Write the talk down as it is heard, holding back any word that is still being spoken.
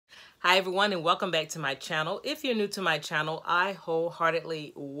Hi everyone, and welcome back to my channel. If you're new to my channel, I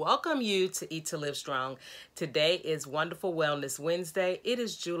wholeheartedly welcome you to Eat to Live Strong. Today is Wonderful Wellness Wednesday. It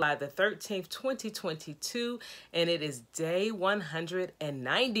is July the 13th, 2022, and it is day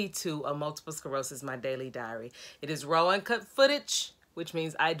 192 of Multiple Sclerosis, my daily diary. It is raw uncut footage, which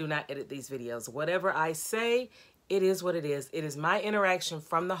means I do not edit these videos. Whatever I say, it is what it is. It is my interaction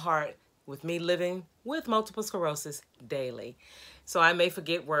from the heart with me living with multiple sclerosis daily. So I may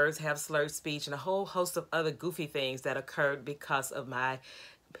forget words, have slurred speech, and a whole host of other goofy things that occurred because of my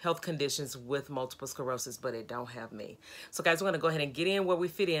health conditions with multiple sclerosis, but it don't have me. So guys, we're going to go ahead and get in where we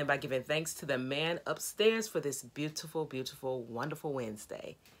fit in by giving thanks to the man upstairs for this beautiful, beautiful, wonderful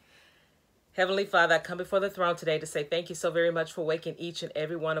Wednesday. Heavenly Father, I come before the throne today to say thank you so very much for waking each and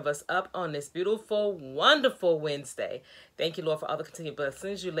every one of us up on this beautiful, wonderful Wednesday. Thank you, Lord, for all the continued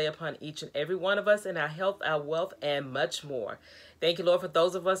blessings you lay upon each and every one of us in our health, our wealth, and much more. Thank you, Lord, for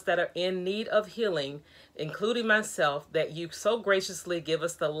those of us that are in need of healing, including myself, that you so graciously give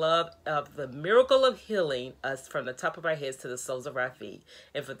us the love of the miracle of healing us from the top of our heads to the soles of our feet.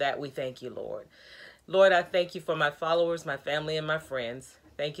 And for that, we thank you, Lord. Lord, I thank you for my followers, my family, and my friends.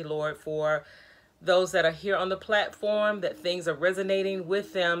 Thank you, Lord, for those that are here on the platform, that things are resonating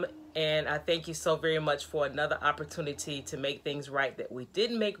with them. And I thank you so very much for another opportunity to make things right that we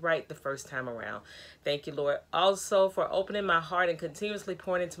didn't make right the first time around. Thank you, Lord, also for opening my heart and continuously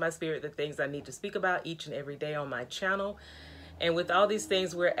pouring into my spirit the things I need to speak about each and every day on my channel. And with all these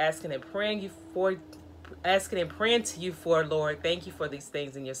things we're asking and praying to you for, Lord, thank you for these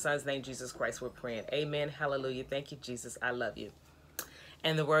things in your son's name, Jesus Christ, we're praying. Amen. Hallelujah. Thank you, Jesus. I love you.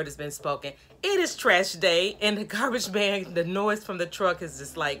 And the word has been spoken. It is trash day, and the garbage man, the noise from the truck has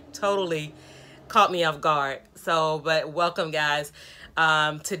just like totally caught me off guard. So, but welcome, guys.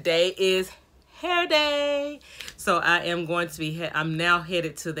 Today is hair day. So I am going to be, I'm now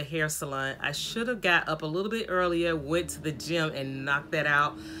headed to the hair salon. I should have got up a little bit earlier, went to the gym and knocked that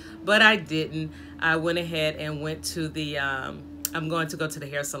out, but I didn't. I went ahead and went to the, I'm going to go to the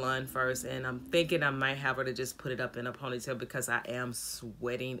hair salon first, and I'm thinking I might have her to just put it up in a ponytail because I am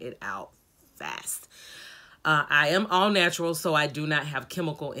sweating it out fast. I am all natural, so I do not have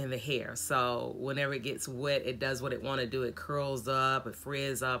chemical in the hair. So whenever it gets wet, it does what it want to do. It curls up, it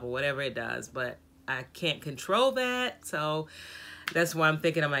frizz up, or whatever it does. But I can't control that, so that's why I'm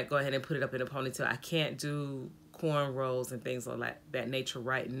thinking I might go ahead and put it up in a ponytail. I can't do cornrows and things of that nature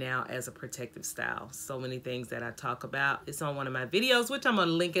right now as a protective style. So many things that I talk about. It's on one of my videos, which I'm going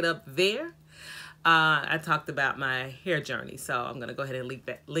to link it up there. I talked about my hair journey, so I'm going to go ahead and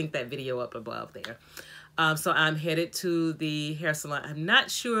link that video up above there. So I'm headed to the hair salon. I'm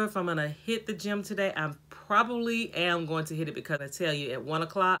not sure if I'm going to hit the gym today. I probably am going to hit it because I tell you at 1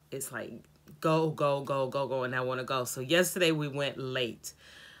 o'clock, it's like go, go, go, go, go, and I want to go. So yesterday we went late,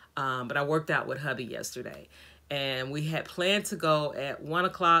 but I worked out with hubby yesterday. And we had planned to go at 1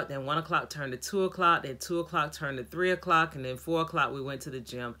 o'clock, then 1 o'clock turned to 2 o'clock, then 2 o'clock turned to 3 o'clock, and then 4 o'clock we went to the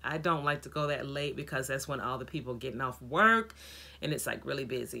gym. I don't like to go that late because that's when all the people are getting off work, and it's like really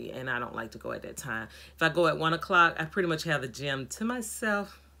busy, and I don't like to go at that time. If I go at 1 o'clock, I pretty much have the gym to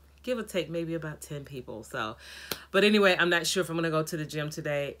myself, give or take maybe about 10 people. So, but anyway, I'm not sure if I'm going to go to the gym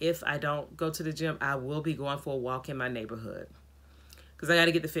today. If I don't go to the gym, I will be going for a walk in my neighborhood because I got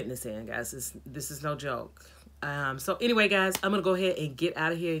to get the fitness in, guys. This is no joke. So anyway, guys, I'm going to go ahead and get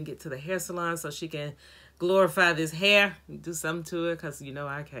out of here and get to the hair salon so she can glorify this hair and do something to it because, you know,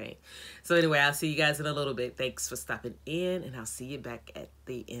 I can't. So anyway, I'll see you guys in a little bit. Thanks for stopping in, and I'll see you back at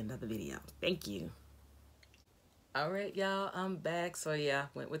the end of the video. Thank you. All right, y'all, I'm back. So yeah,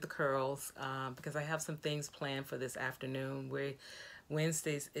 went with the curls because I have some things planned for this afternoon.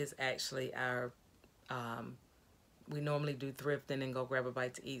 Wednesdays is actually our, we normally do thrifting and go grab a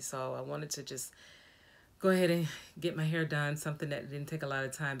bite to eat. So I wanted to just go ahead and get my hair done, something that didn't take a lot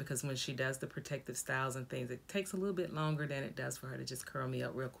of time because when she does the protective styles and things, it takes a little bit longer than it does for her to just curl me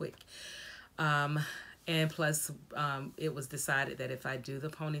up real quick. And plus, it was decided that if I do the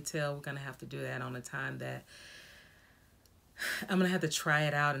ponytail, we're going to have to do that on a time that I'm going to have to try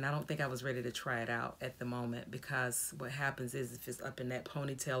it out, and I don't think I was ready to try it out at the moment because what happens is if it's up in that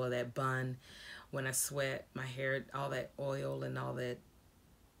ponytail or that bun, when I sweat, my hair, all that oil and all that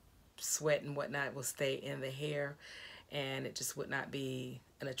sweat and whatnot will stay in the hair, and it just would not be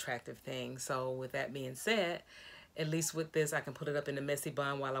an attractive thing. So with that being said, at least with this, I can put it up in a messy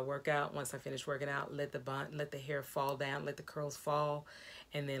bun while I work out. Once I finish working out, let the hair fall down, let the curls fall,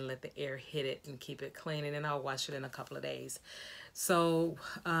 and then let the air hit it and keep it clean, and then I'll wash it in a couple of days. So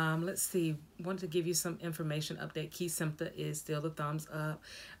let's see, wanted to give you some information update. Key symptom is still the thumbs up.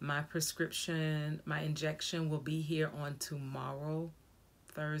 My prescription, my injection will be here on tomorrow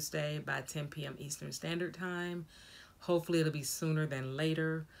Thursday by 10 p.m. Eastern Standard Time. Hopefully it'll be sooner than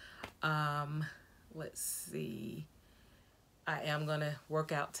later. Let's see. I am going to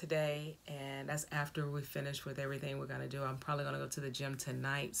work out today, and that's after we finish with everything we're going to do. I'm probably going to go to the gym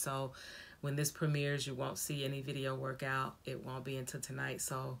tonight, so when this premieres, you won't see any video workout. It won't be until tonight,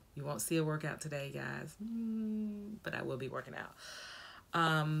 so you won't see a workout today, guys. But I will be working out.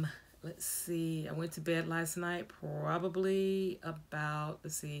 Let's see. I went to bed last night probably about,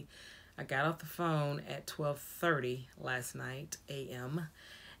 let's see, I got off the phone at 12:30 last night a.m.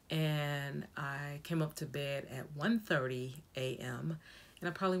 and I came up to bed at 1:30 a.m. and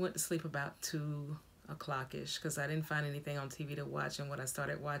I probably went to sleep about 2 o'clock-ish because I didn't find anything on TV to watch, and when I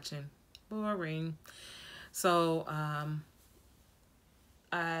started watching, boring. So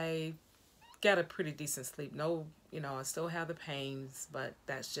I got a pretty decent sleep. No, I still have the pains, but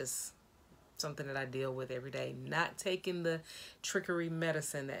that's just something that I deal with every day. Not taking the trickery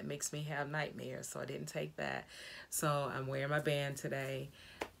medicine that makes me have nightmares, so I didn't take that. So I'm wearing my band today.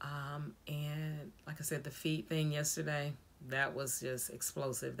 And like I said, the feet thing yesterday, that was just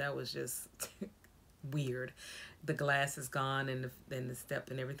explosive. That was just weird. The glass is gone, and the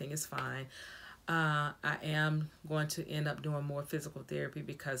step and everything is fine. I am going to end up doing more physical therapy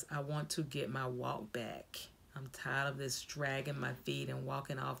because I want to get my walk back. I'm tired of this dragging my feet and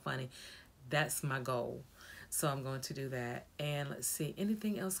walking all funny. That's my goal. So I'm going to do that. And let's see,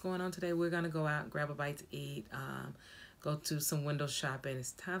 anything else going on today? We're going to go out and grab a bite to eat, go to some window shopping.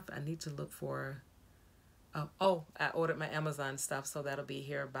 It's time. I need to look for, I ordered my Amazon stuff, so that'll be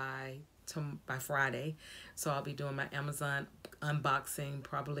here by Friday. So I'll be doing my Amazon unboxing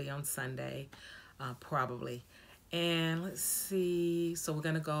probably on Sunday, probably. And let's see, so we're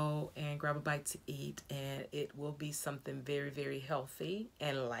gonna go and grab a bite to eat, and it will be something very, very healthy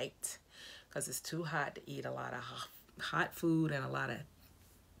and light because it's too hot to eat a lot of hot food and a lot of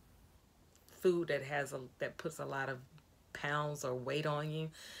food that puts a lot of pounds or weight on you.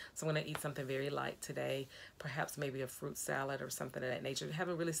 So I'm going to eat something very light today, perhaps maybe a fruit salad or something of that nature. I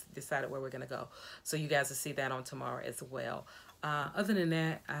haven't really decided where we're going to go, so you guys will see that on tomorrow as well. Other than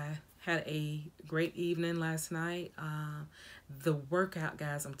that, I had a great evening last night. The workout,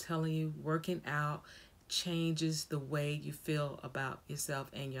 guys, I'm telling you, working out changes the way you feel about yourself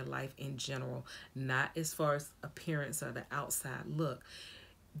and your life in general, not as far as appearance or the outside look.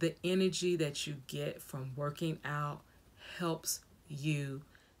 The energy that you get from working out helps you.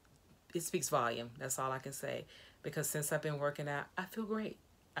 It speaks volume. That's all I can say, because since I've been working out, I feel great.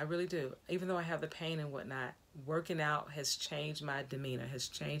 I really do. Even though I have the pain and whatnot, working out has changed my demeanor, has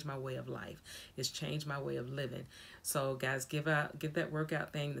changed my way of life. It's changed my way of living. So guys, give that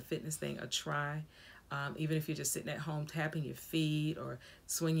workout thing, the fitness thing, a try. Even if you're just sitting at home tapping your feet or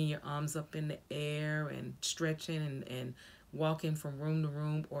swinging your arms up in the air and stretching and walking from room to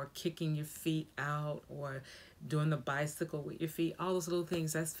room, or kicking your feet out, or doing the bicycle with your feet, all those little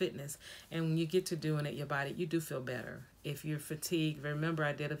things, that's fitness. And when you get to doing it, your body, you do feel better. If you're fatigued, remember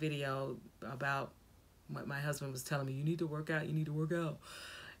I did a video about what my husband was telling me, you need to work out, you need to work out.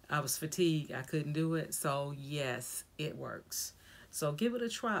 I was fatigued, I couldn't do it. So yes, it works. So give it a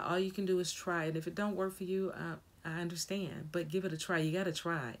try. All you can do is try it. If it don't work for you, I understand, but give it a try. You got to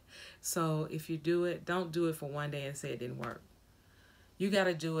try it. So if you do it, don't do it for one day and say it didn't work. You got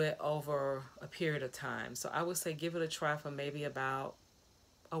to do it over a period of time. So I would say give it a try for maybe about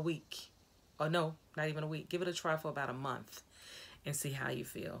a week. Or no, not even a week. Give it a try for about a month and see how you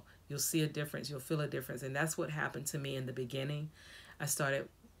feel. You'll see a difference. You'll feel a difference. And that's what happened to me in the beginning. I started,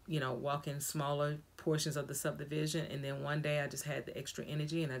 walking smaller portions of the subdivision. And then one day I just had the extra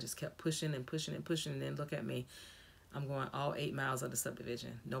energy and I just kept pushing and pushing and pushing. And then look at me. I'm going all 8 miles of the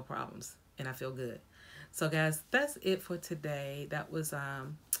subdivision. No problems. And I feel good. So guys, that's it for today. That was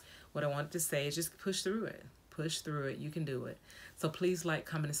what I wanted to say, is just push through it. Push through it. You can do it. So please like,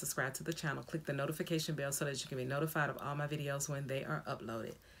 comment, and subscribe to the channel. Click the notification bell so that you can be notified of all my videos when they are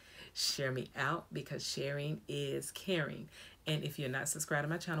uploaded. Share me out, because sharing is caring. And if you're not subscribed to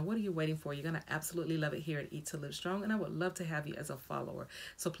my channel, what are you waiting for? You're going to absolutely love it here at Eat to Live Strong, and I would love to have you as a follower.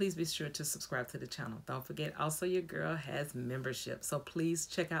 So please be sure to subscribe to the channel. Don't forget, also your girl has membership. So please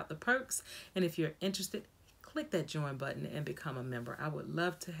check out the perks. And if you're interested, click that join button and become a member. I would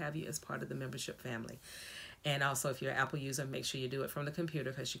love to have you as part of the membership family. And also, if you're an Apple user, make sure you do it from the computer,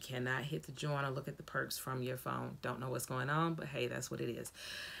 because you cannot hit the join or look at the perks from your phone. Don't know what's going on, but hey, that's what it is.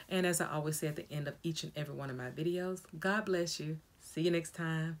 And as I always say at the end of each and every one of my videos, God bless you. See you next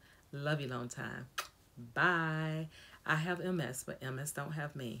time. Love you long time. Bye. I have MS, but MS don't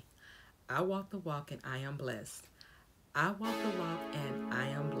have me. I walk the walk and I am blessed. I walk the walk and I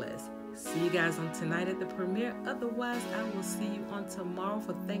am blessed. See you guys on tonight at the premiere. Otherwise, I will see you on tomorrow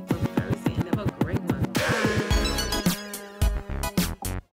for Thankful Thursday.